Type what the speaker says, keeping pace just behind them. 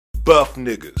buff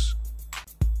niggas,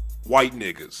 white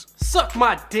niggas, Suck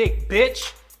my dick,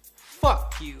 bitch.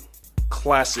 Fuck you.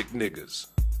 classic niggas,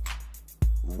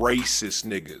 racist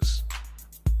niggas,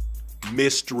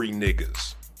 mystery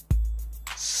niggas,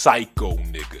 psycho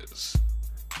niggas,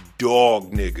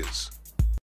 dog niggas.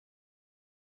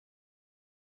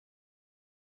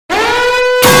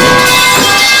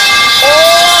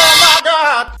 Oh my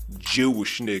God!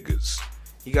 Jewish niggas.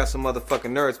 You got some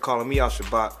motherfucking nerds calling me out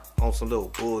Shabbat on some little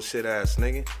bullshit ass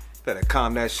nigga. Better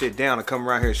calm that shit down and come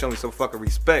around here and show me some fucking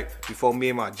respect before me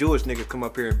and my Jewish niggas come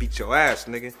up here and beat your ass,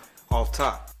 nigga. Off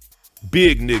top.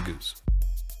 Big niggas,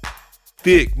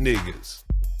 thick niggas,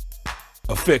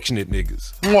 affectionate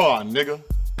niggas, Mwah, nigga.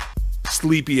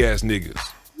 sleepy ass niggas,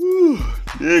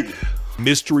 Nigga.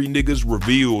 mystery niggas,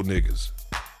 revealed niggas,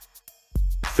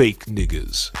 fake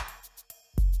niggas,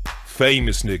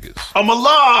 famous niggas, I'm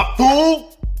alive,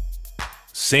 fool!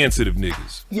 sensitive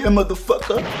niggas, Yeah,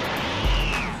 motherfucker.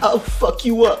 I'll fuck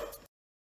you up.